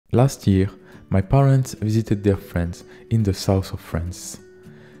Last year, my parents visited their friends in the south of France.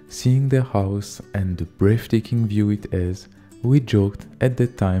 Seeing their house and the breathtaking view it has, we joked at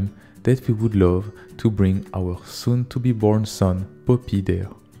that time that we would love to bring our soon-to-be-born son, Poppy, there.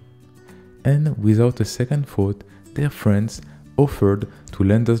 And without a second thought, their friends offered to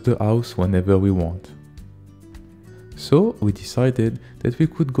lend us the house whenever we want. So we decided that we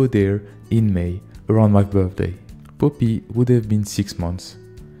could go there in May, around my birthday. Poppy would have been 6 months,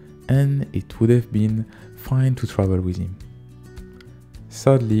 and it would have been fine to travel with him.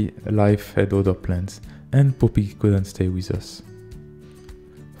 Sadly, life had other plans, and Poppy couldn't stay with us.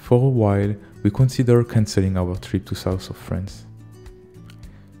 For a while, we considered cancelling our trip to south of France.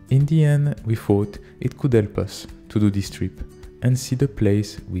 In the end, we thought it could help us to do this trip and see the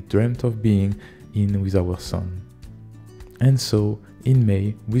place we dreamt of being in with our son. And so, in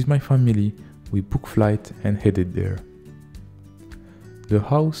May, with my family, we booked flight and headed there. The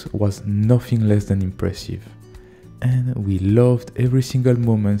house was nothing less than impressive, and we loved every single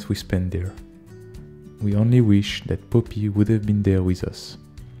moment we spent there. We only wish that Poppy would have been there with us.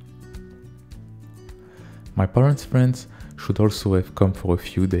 My parents' friends should also have come for a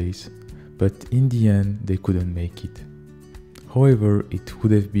few days, but in the end they couldn't make it. However, it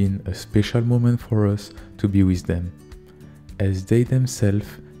would have been a special moment for us to be with them, as they themselves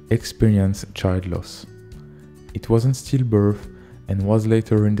experienced child loss. It wasn't stillbirth and was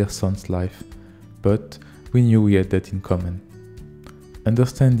later in their son's life, but we knew we had that in common.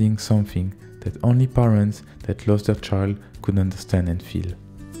 Understanding something that only parents that lost their child could understand and feel.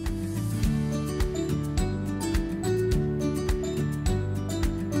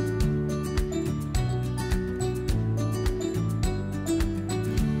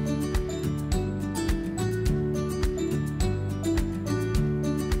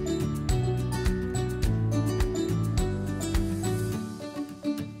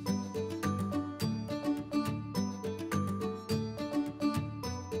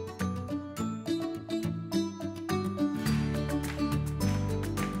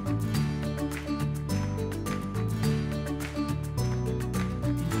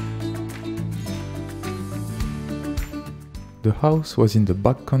 The house was in the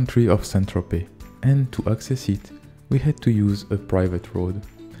back country of Saint-Tropez, and to access it, we had to use a private road,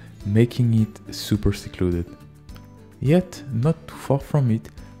 making it super secluded. Yet, not too far from it,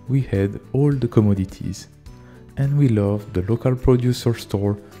 we had all the commodities, and we loved the local producer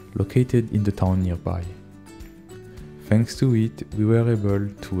store located in the town nearby. Thanks to it, we were able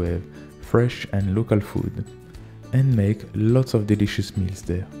to have fresh and local food, and make lots of delicious meals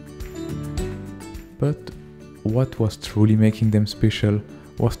there. But what was truly making them special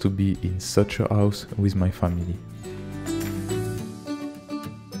was to be in such a house with my family.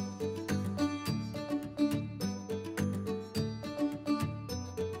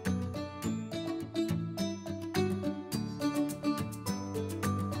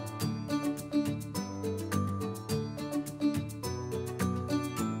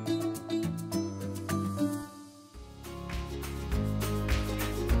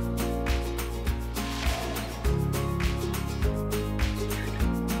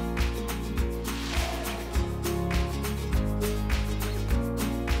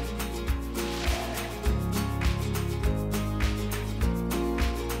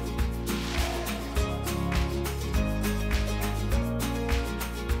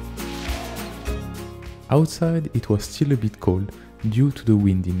 Outside it was still a bit cold due to the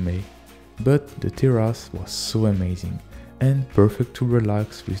wind in May, but the terrace was so amazing and perfect to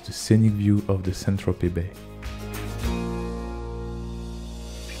relax with the scenic view of the Saint-Tropez Bay.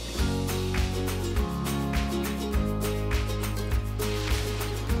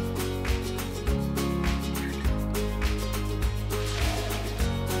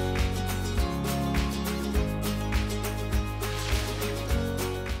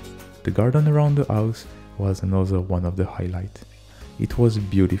 The garden around the house was another one of the highlights. It was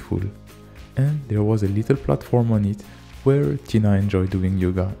beautiful, and there was a little platform on it where Tina enjoyed doing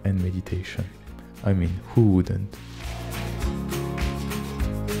yoga and meditation. I mean, who wouldn't?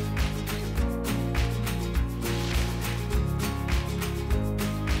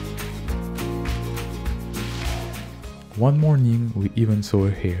 One morning we even saw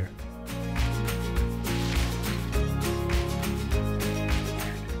a hare.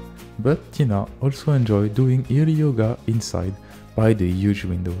 But Tina also enjoyed doing early yoga inside by the huge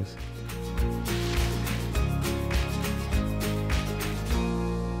windows.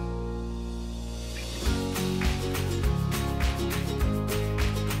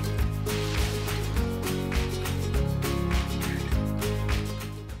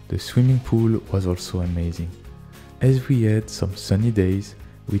 The swimming pool was also amazing, as we had some sunny days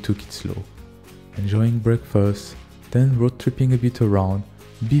we took it slow, enjoying breakfast, then road tripping a bit around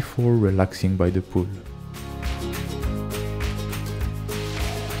before relaxing by the pool.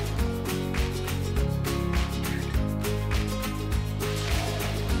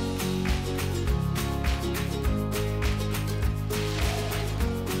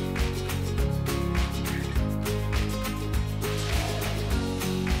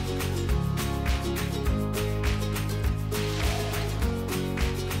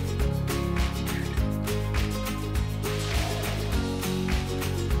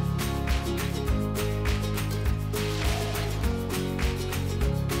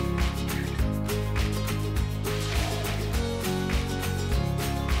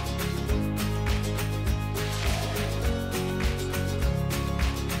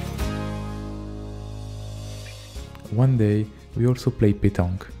 One day, we also played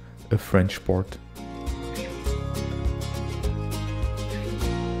pétanque, a French sport.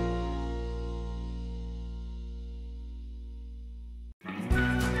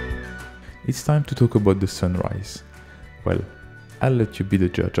 It's time to talk about the sunrise. Well, I'll let you be the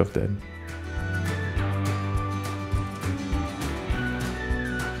judge of that.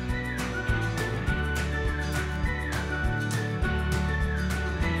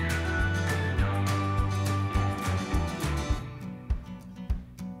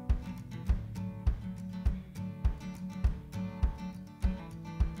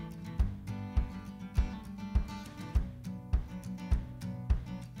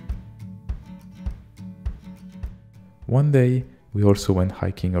 One day, we also went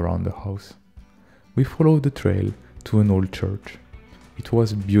hiking around the house. We followed the trail to an old church. It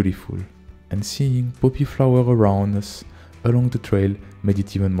was beautiful, and seeing poppy flower around us along the trail made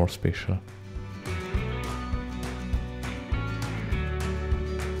it even more special.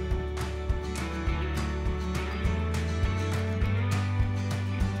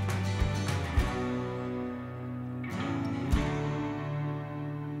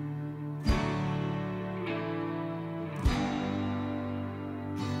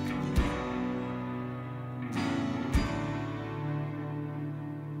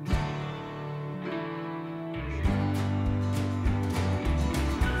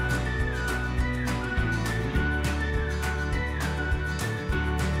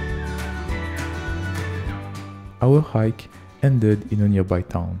 Our hike ended in a nearby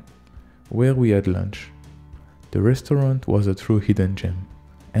town, where we had lunch. The restaurant was a true hidden gem,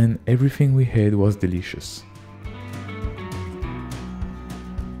 and everything we had was delicious.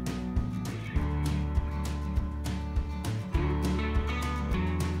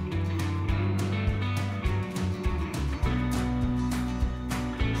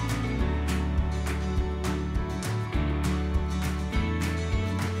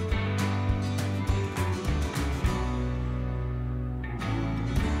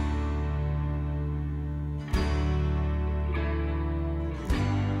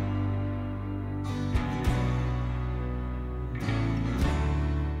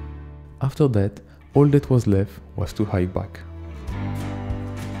 After that, all that was left was to hike back.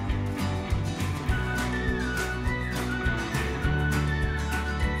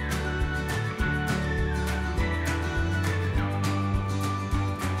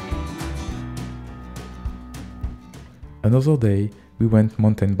 Another day, we went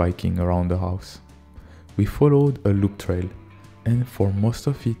mountain biking around the house. We followed a loop trail, and for most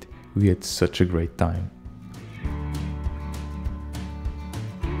of it, we had such a great time.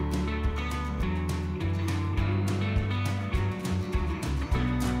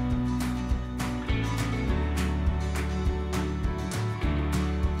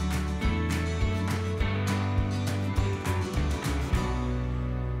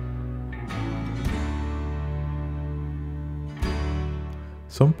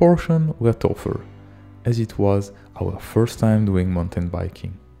 Some portions were tougher, as it was our first time doing mountain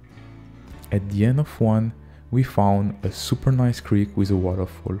biking. At the end of one, we found a super nice creek with a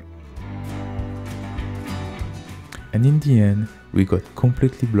waterfall. And in the end, we got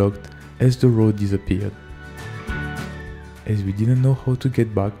completely blocked as the road disappeared. As we didn't know how to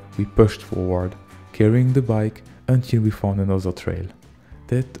get back, we pushed forward, carrying the bike until we found another trail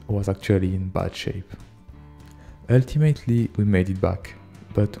that was actually in bad shape. Ultimately, we made it back.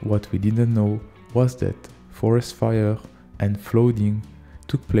 But what we didn't know was that forest fire and flooding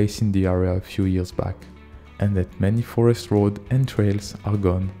took place in the area a few years back, and that many forest roads and trails are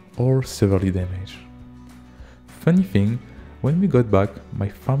gone or severely damaged. Funny thing, when we got back, my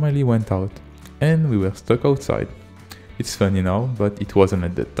family went out and we were stuck outside. It's funny now, but it wasn't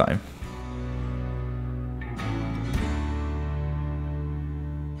at that time.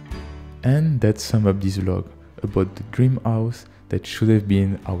 And that sums up this vlog about the dream house that should have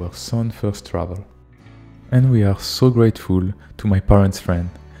been our son's first travel. And we are so grateful to my parents' friend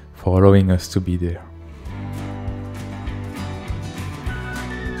for allowing us to be there.